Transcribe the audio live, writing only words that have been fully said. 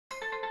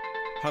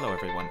Hello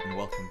everyone, and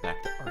welcome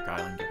back to Ark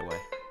Island GetAway.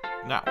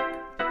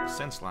 Now,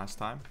 since last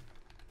time,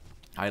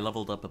 I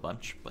leveled up a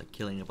bunch by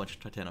killing a bunch of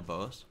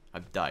Titanoboas.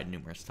 I've died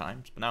numerous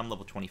times, but now I'm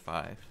level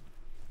 25.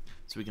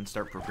 So we can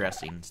start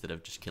progressing instead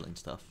of just killing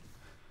stuff.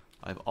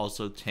 I've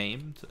also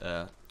tamed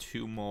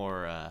 2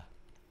 more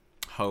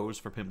hoes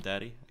for Pimp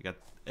Daddy. I got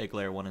egg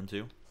layer 1 and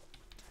 2.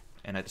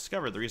 And I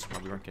discovered the reason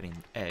why we weren't getting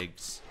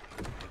eggs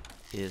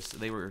is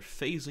they were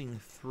phasing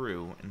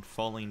through and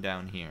falling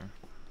down here.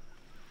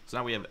 So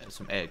now we have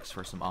some eggs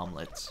for some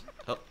omelets.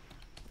 Oh,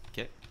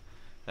 okay.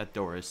 That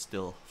door is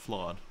still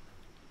flawed.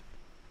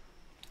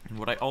 And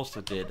what I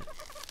also did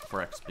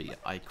for XP,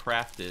 I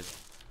crafted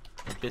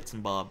bits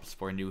and bobs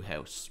for a new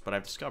house. But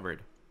I've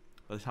discovered,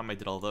 by the time I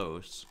did all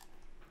those,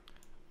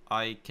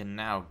 I can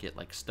now get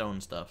like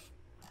stone stuff.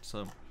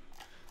 So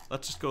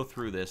let's just go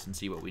through this and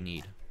see what we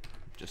need.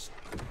 Just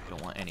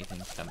don't want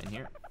anything to come in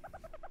here.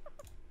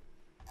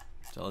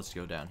 So let's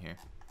go down here.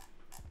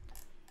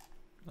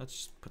 Let's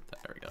just put that,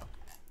 there we go.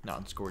 Not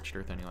on scorched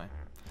earth anyway.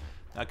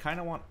 Now, I kind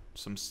of want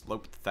some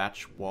sloped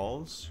thatch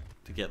walls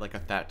to get like a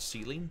thatch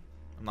ceiling.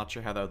 I'm not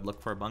sure how that would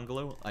look for a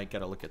bungalow. I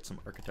gotta look at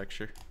some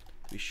architecture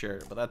to be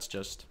sure, but that's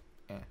just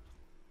We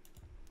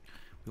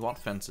want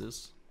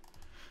fences.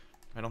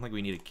 I don't think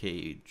we need a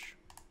cage.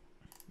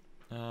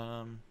 What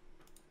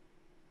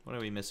are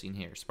we missing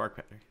here? Spark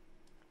powder.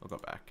 We'll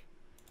go back.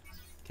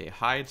 Okay,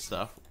 hide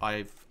stuff.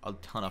 I've a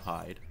ton of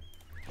hide.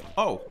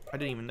 Oh, I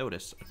didn't even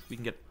notice. We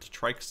can get to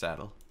trike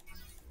saddle.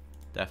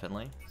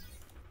 Definitely.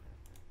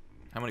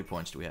 How many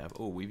points do we have?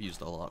 Oh, we've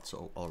used a lot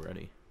so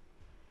already.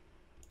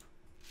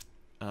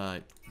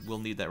 We'll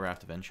need that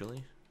raft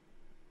eventually.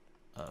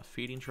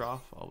 Feeding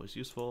trough, always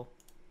useful.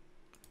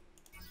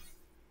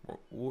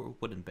 Or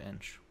wooden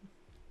bench.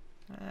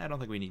 I don't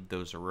think we need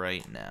those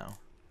right now.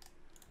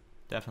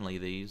 Definitely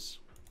these.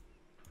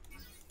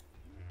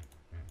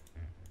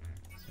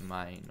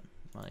 Mine.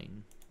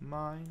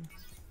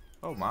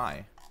 Oh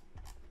my.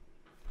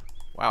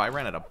 Wow, I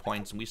ran out of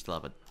points and we still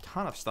have a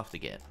ton of stuff to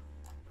get.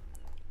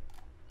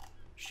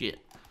 Shit.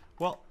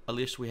 Well, at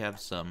least we have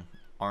some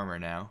armor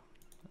now.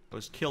 I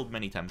was killed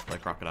many times by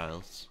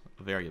crocodiles.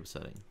 Very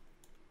upsetting.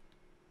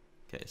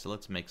 Okay, so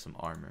let's make some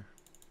armor.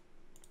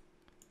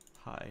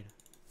 Hide.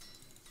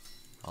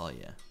 Oh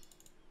yeah.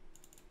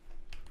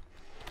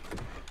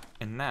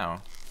 And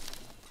now,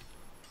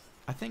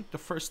 I think the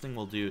first thing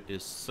we'll do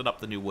is set up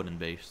the new wooden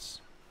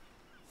base.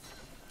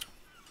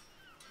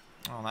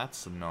 Oh,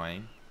 that's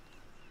annoying.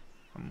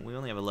 We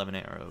only have 11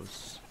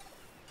 arrows.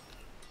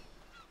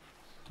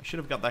 I should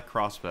have got that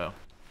crossbow.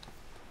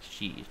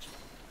 Shit.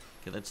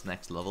 Okay, that's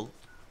next level.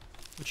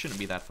 It shouldn't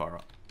be that far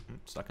up.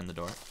 Stuck in the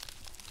door.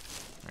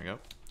 There we go.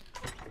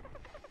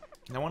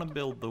 And I want to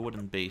build the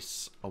wooden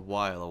base a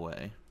while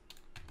away.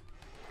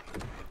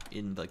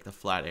 In like the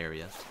flat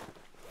area.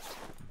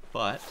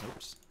 But,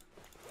 oops.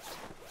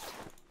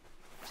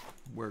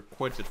 We're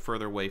quite a bit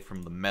further away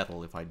from the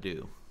metal if I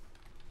do.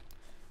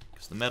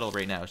 Because the metal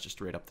right now is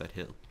just right up that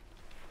hill.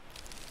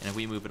 And if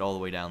we move it all the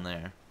way down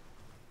there.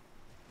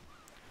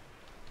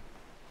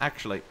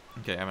 Actually,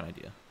 okay, I have an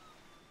idea.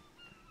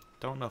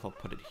 Don't know if I'll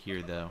put it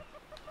here though.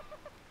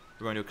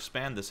 We're going to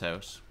expand this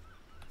house.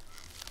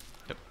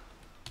 Yep.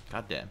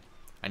 God damn.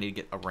 I need to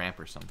get a ramp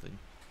or something.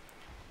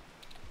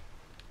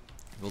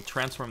 We'll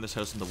transform this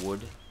house into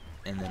wood.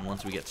 And then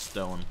once we get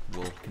stone,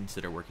 we'll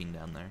consider working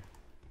down there.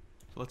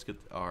 So let's get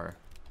our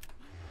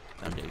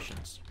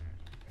foundations.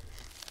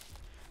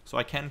 So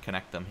I can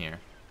connect them here.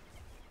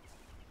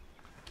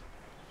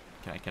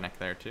 Can I connect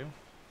there too?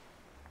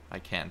 I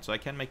can. So I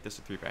can make this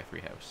a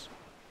 3x3 house.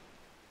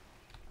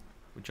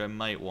 Which I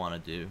might want to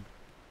do.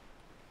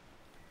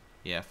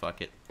 Yeah,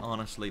 fuck it.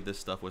 Honestly, this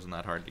stuff wasn't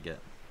that hard to get.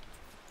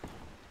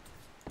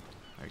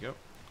 There we go.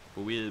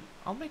 But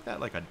I'll make that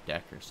like a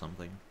deck or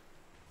something.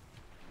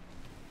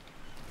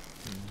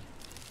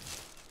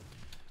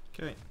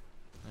 Okay.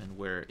 And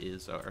where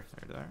is our...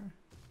 There.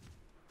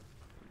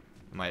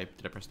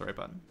 Did I press the right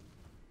button?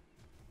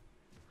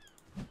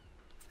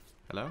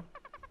 Hello?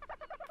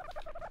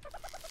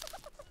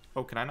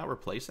 Oh, can I not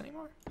replace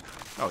anymore?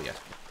 Oh, yeah.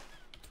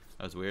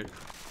 That was weird.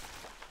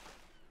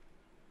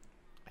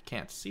 I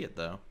can't see it,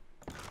 though.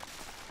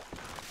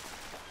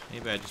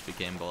 Maybe I just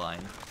became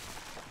blind.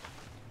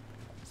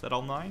 Is that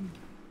all 9?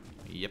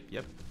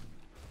 Yep.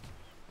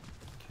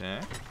 Okay.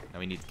 Now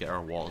we need to get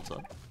our walls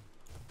up.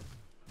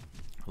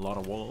 A lot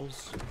of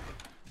walls.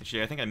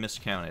 Actually, I think I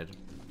miscounted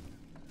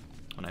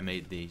when I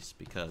made these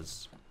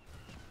because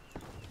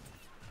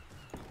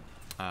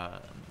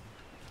I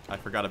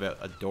forgot about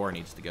a door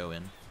needs to go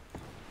in.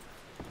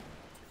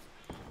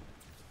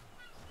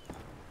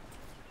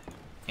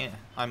 Yeah,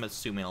 I'm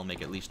assuming I'll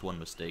make at least one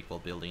mistake while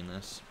building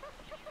this.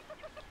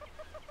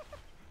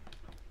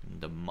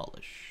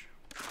 Demolish.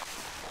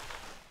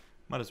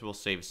 Might as well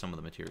save some of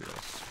the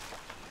materials.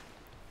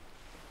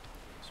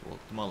 So we'll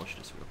demolish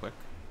this real quick.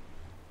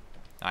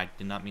 I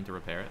did not mean to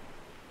repair it.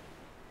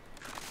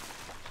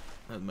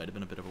 That might have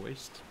been a bit of a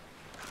waste.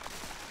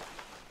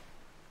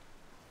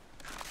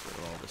 Go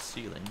to all the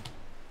ceiling.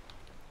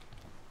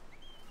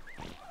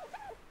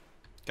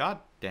 God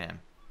damn.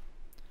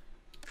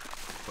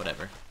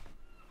 Whatever.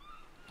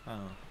 Oh,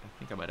 I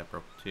think I might have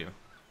broke 2.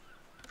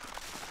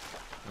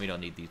 We don't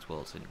need these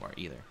walls anymore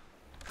either.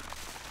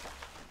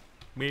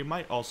 We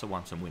might also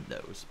want some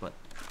windows, but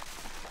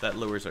that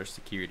lowers our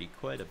security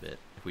quite a bit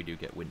if we do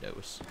get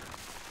windows.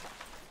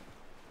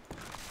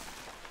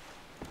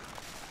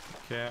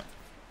 Okay.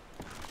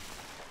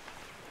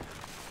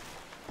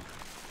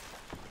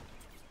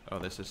 Oh,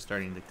 this is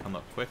starting to come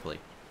up quickly.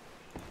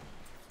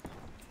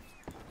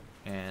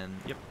 And,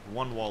 yep,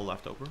 1 wall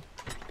left over.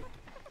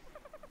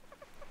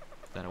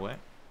 That away.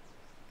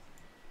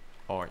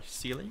 Our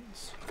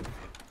ceilings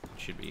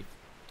should be.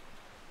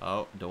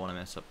 Oh, don't want to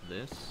mess up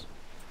this.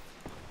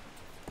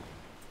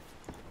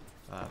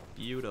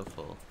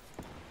 Beautiful.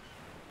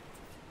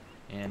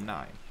 And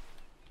 9.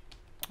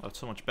 Oh, it's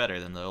so much better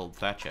than the old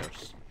thatch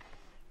house.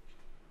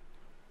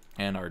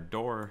 And our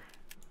door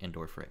and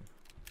door frame.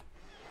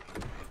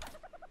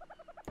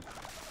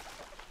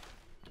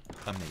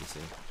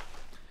 Amazing.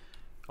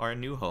 Our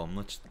new home.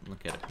 Let's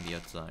look at it from the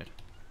outside.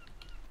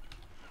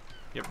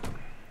 Yep.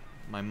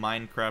 My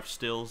Minecraft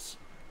skills.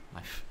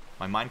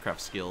 My Minecraft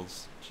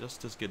skills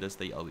just as good as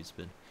they always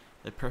been.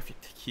 The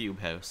perfect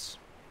cube house.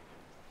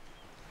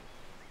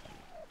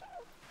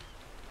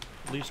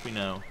 At least we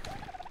know.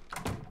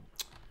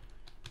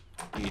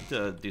 We need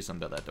to do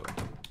something about that door.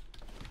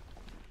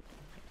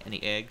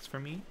 Any eggs for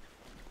me?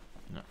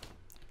 No.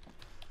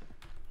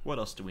 What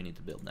else do we need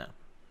to build now?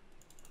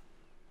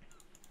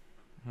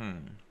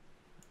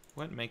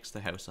 What makes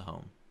the house a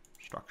home?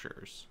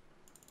 Structures.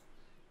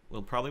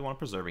 We'll probably want a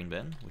preserving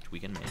bin, which we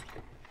can make.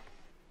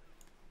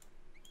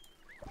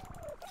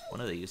 One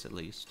of these at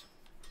least.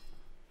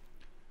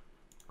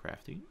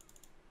 Crafty.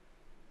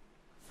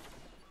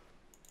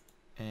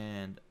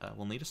 And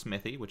we'll need a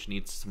smithy, which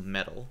needs some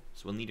metal.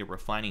 So we'll need a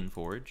refining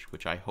forge,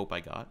 which I hope I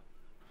got.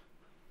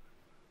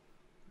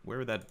 Where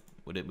would that...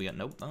 Would it be?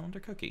 Nope, not under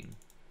cooking.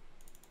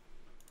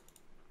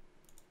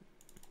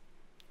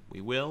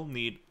 We will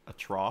need a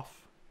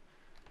trough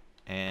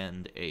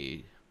and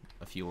a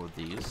few of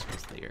these,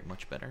 because they are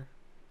much better.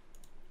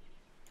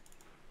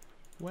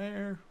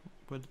 Where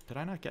would... Did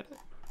I not get it?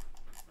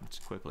 Let's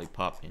quickly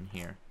pop in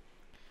here.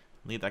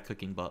 Leave that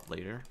cooking bot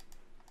later.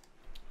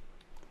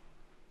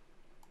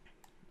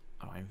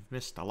 Oh, I've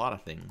missed a lot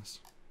of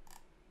things.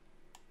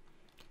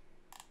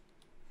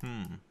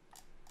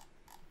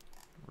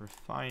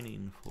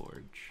 Refining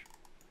forge.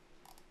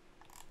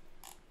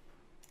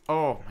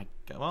 Oh my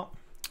god, well,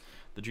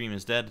 the dream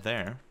is dead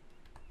there.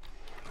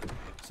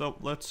 So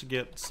let's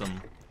get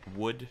some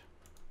wood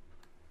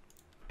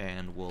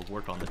and we'll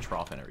work on the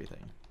trough and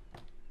everything.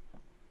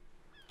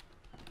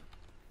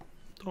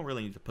 Don't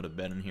really need to put a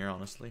bed in here,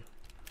 honestly.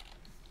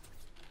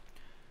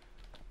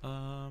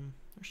 Where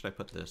should I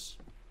put this?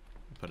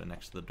 Put it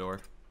next to the door.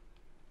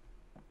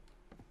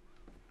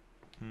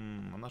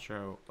 I'm not sure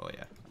how... Oh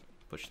yeah,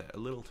 push that a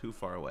little too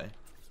far away.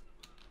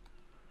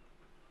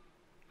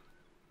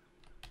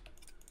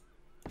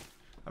 I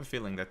have a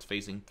feeling that's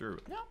phasing through.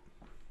 Yeah.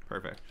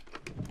 Perfect.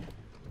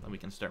 Then we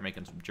can start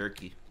making some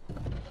jerky.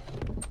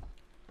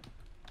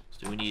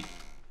 So we need,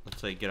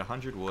 let's say, get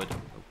 100 wood.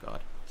 Oh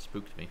god,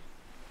 spooked me.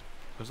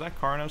 Was that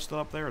Carno still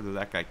up there, or did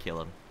that guy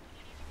kill him?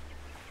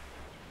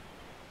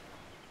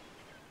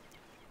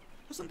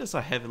 Wasn't this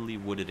a heavily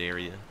wooded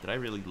area? Did I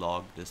really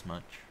log this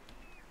much?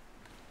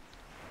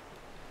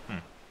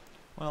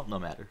 Well, no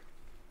matter.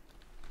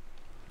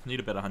 Need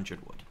about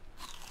 100 wood.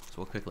 So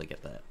we'll quickly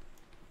get that.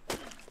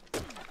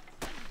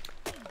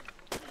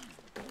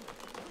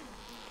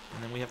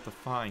 And then we have to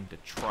find a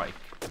trike.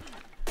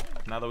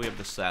 Now that we have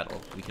the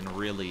saddle, we can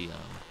really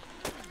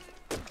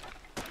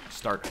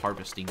start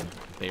harvesting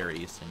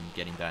berries and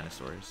getting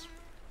dinosaurs.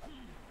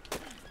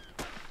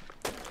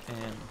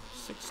 And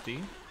 60.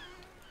 I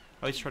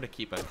always try to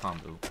keep a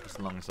combo as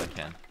long as I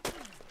can.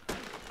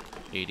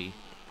 80.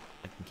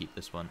 I can keep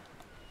this one.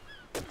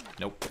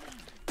 Nope.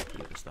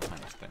 Yeah, it's the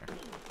highest there.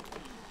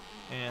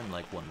 And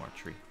like one more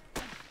tree.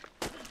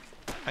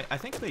 I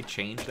think they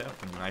changed that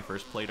from when I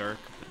first played Ark.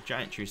 But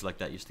giant trees like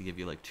that used to give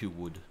you like 2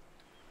 wood.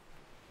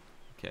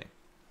 Okay.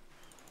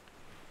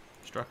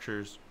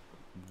 Structures,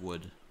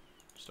 wood,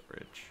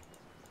 storage.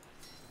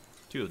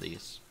 2 of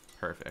these.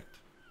 Perfect.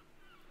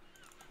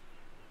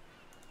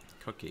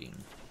 Cooking.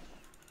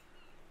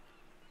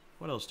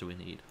 What else do we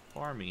need?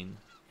 Farming.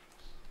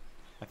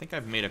 I think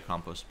I've made a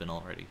compost bin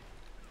already.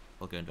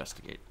 I'll go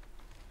investigate.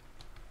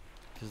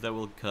 Because that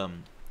will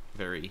come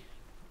very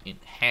in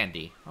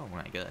handy. Oh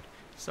my god.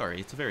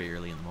 Sorry, it's very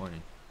early in the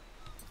morning.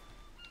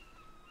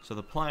 So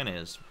the plan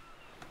is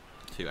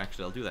to...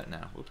 Actually, I'll do that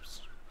now.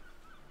 Whoops.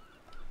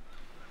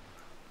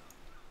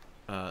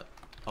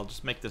 I'll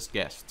just make this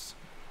guests.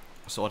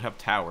 So I'll have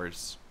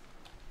towers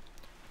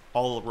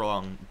all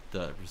along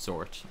the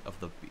resort of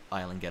the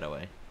island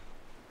getaway.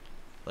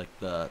 Like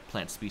the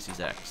plant species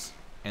X.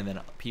 And then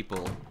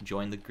people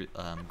join the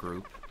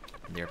group,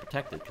 and they're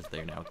protected because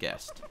they're now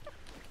guests.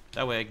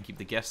 That way I can keep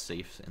the guests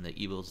safe and the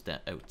evils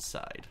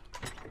outside.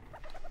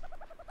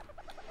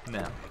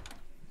 Now,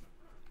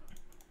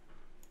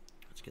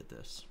 let's get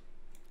this.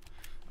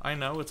 I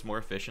know it's more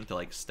efficient to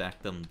like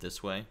stack them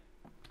this way.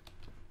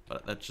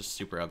 But that's just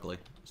super ugly.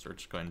 So we're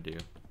just going to do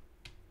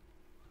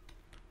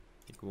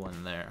like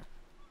one there.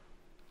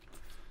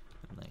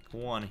 And like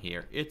one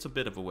here. It's a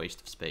bit of a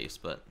waste of space,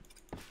 but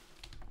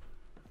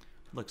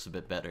looks a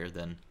bit better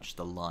than just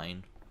a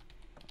line.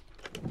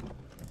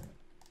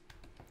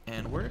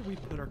 And where did we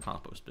put our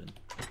compost bin?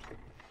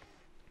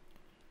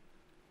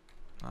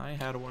 I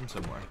had one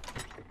somewhere.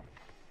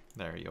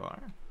 There you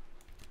are.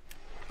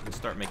 We'll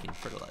start making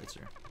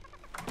fertilizer.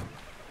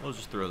 We'll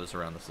just throw this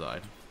around the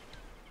side.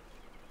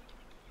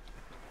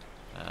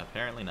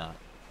 Apparently not.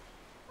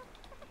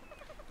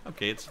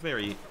 Okay, it's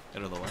very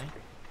out of the way.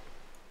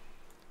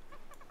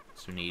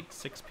 So we need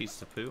 6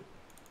 pieces of poop.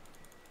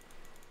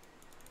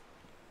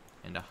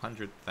 And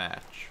 100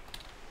 thatch.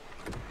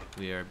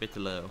 We are a bit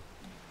low.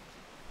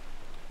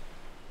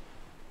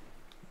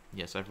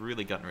 Yes, I've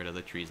really gotten rid of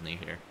the trees near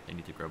here. They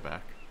need to grow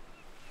back.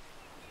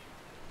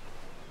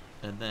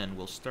 And then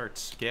we'll start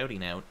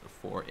scouting out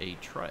for a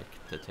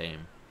trike to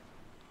tame.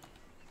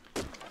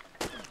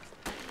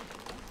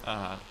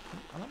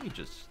 Let me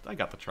just... I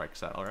got the trike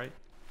saddle, right?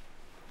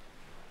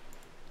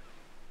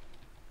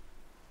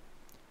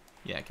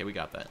 Yeah, okay, we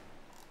got that.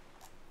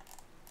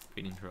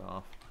 Feeding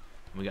trough.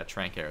 And we got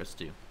trank arrows,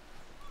 too.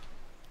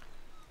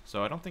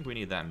 So I don't think we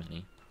need that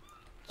many.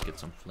 Let's get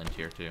some flint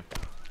here, too.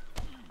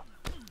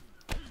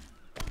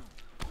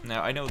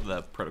 Now, I know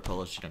the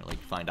protocol is generally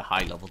find a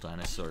high-level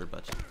dinosaur,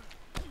 but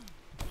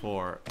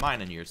for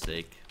mine and your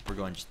sake, we're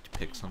going just to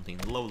pick something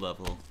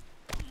low-level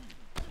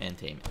and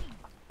tame it.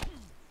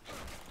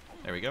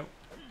 There we go.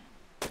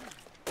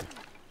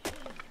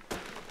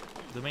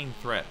 The main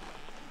threat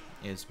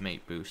is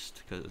mate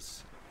boost,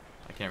 because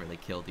I can't really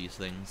kill these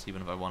things,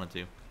 even if I wanted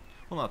to.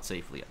 Well, not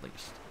safely, at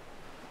least.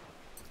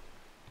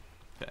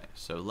 Okay,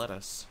 so let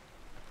us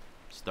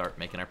start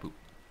making our poop.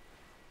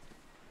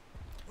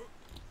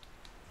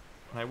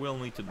 I will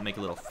need to make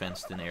a little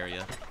fenced-in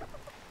area.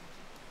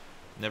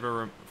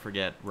 Never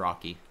forget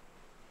Rocky.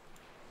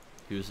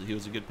 He was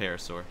a good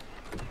parasaur.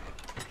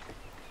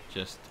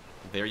 Just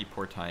very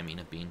poor timing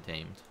of being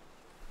tamed.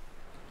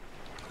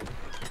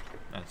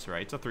 That's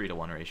right, it's a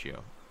 3-to-1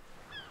 ratio.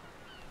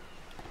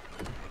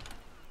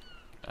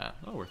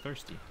 Oh, we're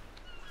thirsty.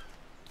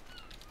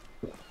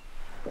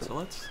 So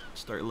let's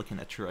start looking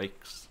at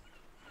trikes.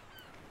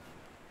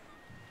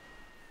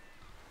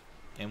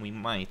 And we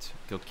might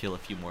go kill a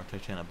few more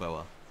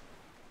Titanoboa.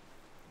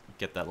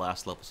 Get that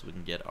last level so we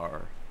can get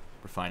our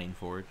refining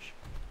forge.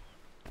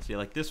 See,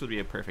 like this would be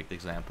a perfect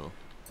example.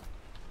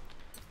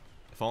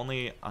 If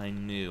only I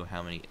knew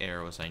how many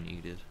arrows I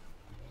needed.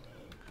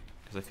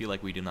 Because I feel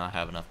like we do not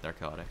have enough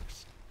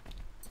narcotics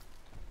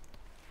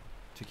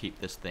to keep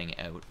this thing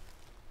out.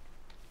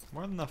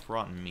 More than enough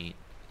rotten meat.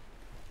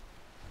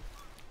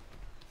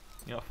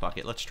 You know, fuck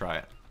it, let's try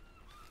it.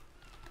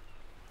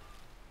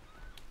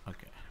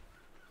 Okay.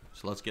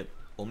 So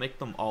we'll make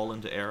them all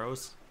into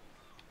arrows.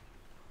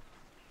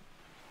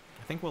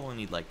 I think we'll only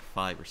need like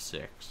 5 or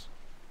 6.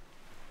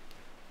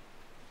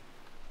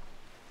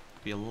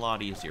 It'd be a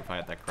lot easier if I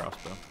had that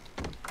crossbow.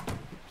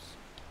 Oops.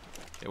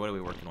 Okay, what are we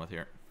working with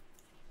here?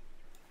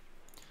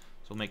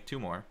 So we'll make 2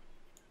 more.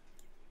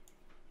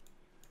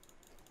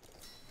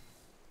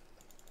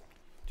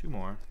 2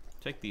 more.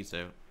 Take these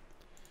out.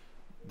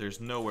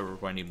 There's nowhere we're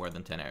going to need more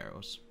than 10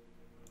 arrows.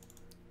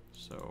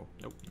 So,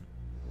 nope.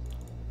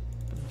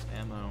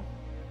 Ammo.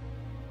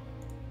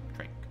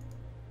 Drink.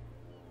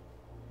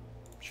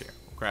 Sure,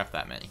 we'll craft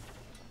that many.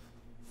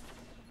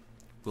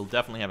 We'll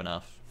definitely have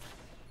enough.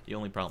 The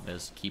only problem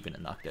is keeping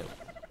it knocked out.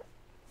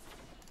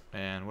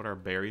 And what are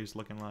berries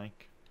looking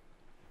like?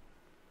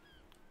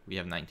 We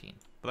have 19,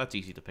 but that's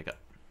easy to pick up.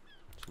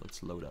 So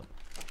let's load up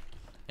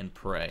and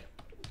pray.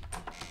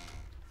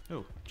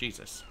 Oh,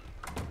 Jesus.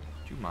 Do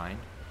you mind?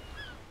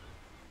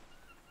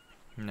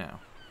 No.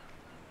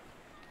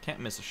 Can't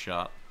miss a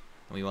shot.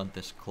 We want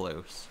this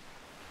close.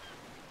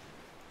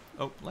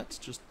 Oh, let's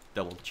just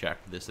double check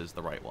this is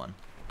the right one.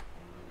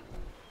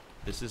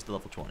 This is the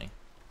level 20.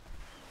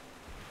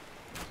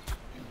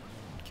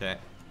 Okay.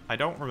 I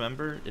don't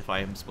remember if I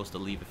am supposed to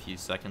leave a few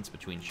seconds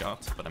between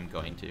shots, but I'm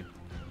going to.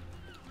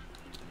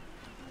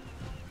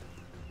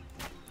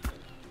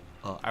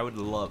 I would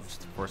love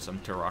for some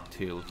Turok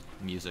 2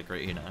 music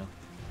right here now.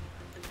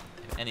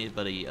 If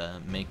anybody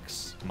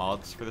makes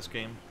mods for this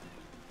game,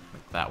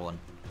 like that one.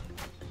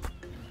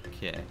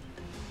 Okay.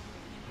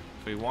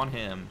 So we want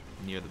him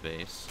near the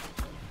base.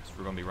 So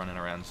we're going to be running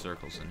around in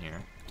circles in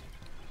here.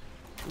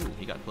 Ooh,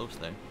 he got close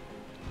there.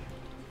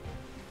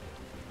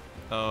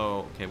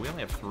 Oh, okay, we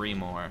only have 3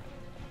 more.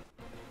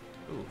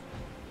 Ooh.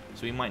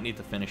 So we might need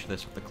to finish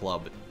this with the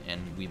club,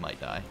 and we might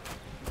die.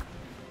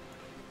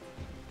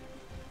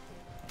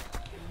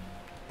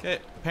 Okay,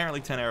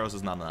 apparently 10 arrows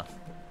is not enough.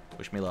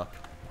 Wish me luck.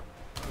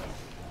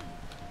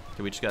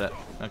 Okay, we just gotta...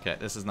 Okay,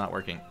 this is not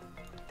working.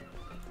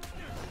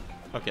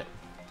 Okay.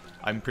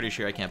 I'm pretty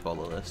sure I can't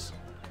follow this.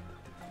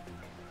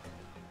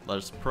 Let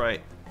us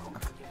pray.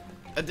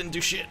 I didn't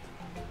do shit.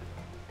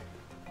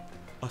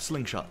 A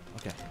slingshot.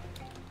 Okay.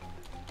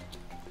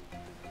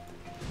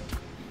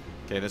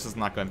 Okay, this is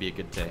not going to be a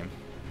good tame.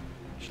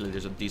 Actually,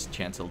 there's a decent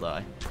chance he'll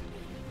die.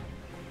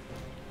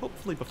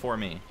 Hopefully before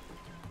me.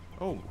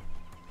 Oh.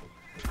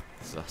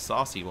 This is a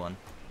saucy one.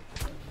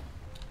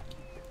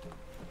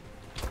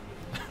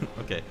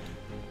 Okay.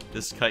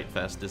 This kite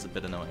fest is a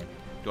bit annoying.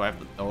 Do I have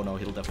to... Oh no,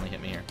 he'll definitely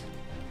hit me here.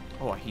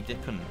 Oh,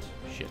 couldn't.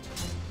 Shit.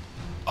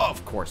 Oh,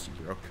 of course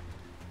he broke.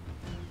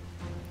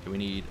 Do we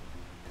need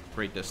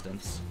great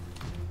distance?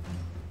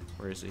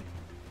 Where is he?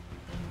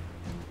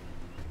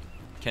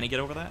 Can he get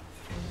over that?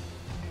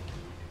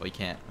 Oh, he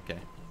can't. Okay.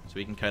 So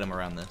we can kite him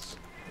around this.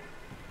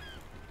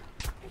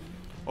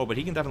 Oh, but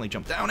he can definitely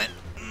jump down it.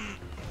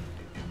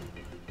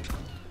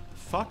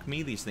 Fuck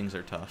me, these things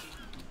are tough.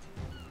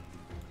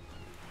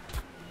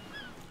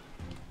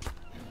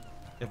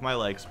 If my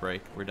legs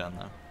break, we're done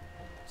though.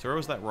 So where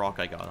was that rock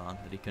I got on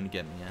that he couldn't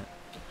get me at?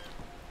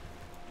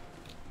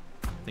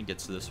 I think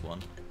it's this one.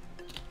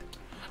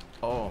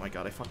 Oh my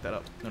god, I fucked that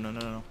up. No, no,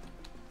 no, no, no.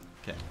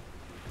 Okay.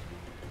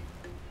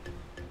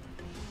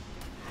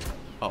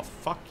 Oh,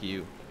 fuck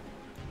you.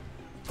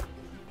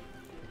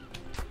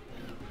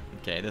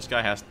 Okay, this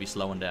guy has to be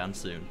slowing down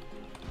soon.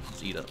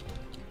 Let's eat up.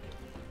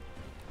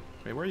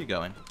 Wait, where are you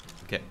going?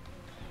 Okay.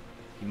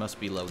 He must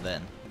be low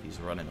then, if he's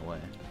running away.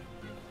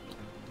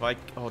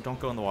 Oh, don't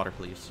go in the water,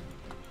 please.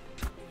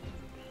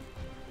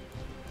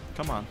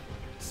 Come on.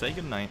 Say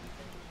goodnight.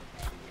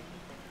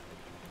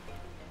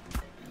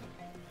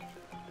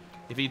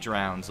 If he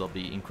drowns, I'll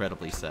be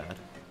incredibly sad.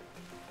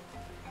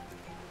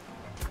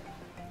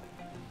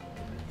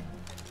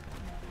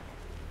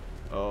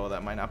 Oh,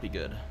 that might not be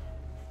good.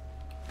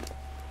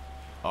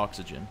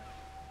 Oxygen.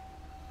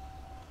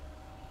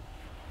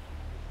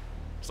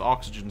 So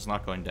oxygen's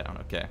not going down,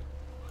 okay.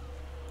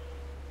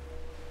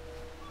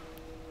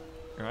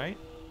 Alright.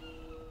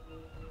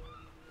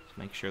 Let's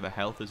make sure the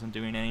health isn't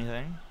doing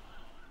anything.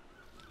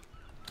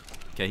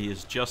 Okay, he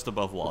is just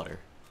above water.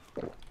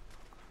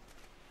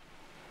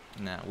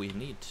 Now we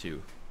need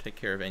to take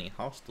care of any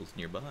hostiles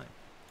nearby.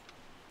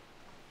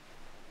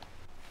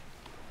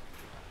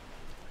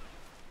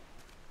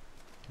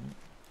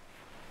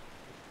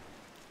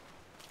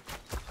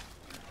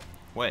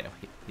 Wait,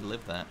 he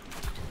lived that.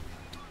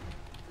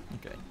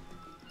 Okay.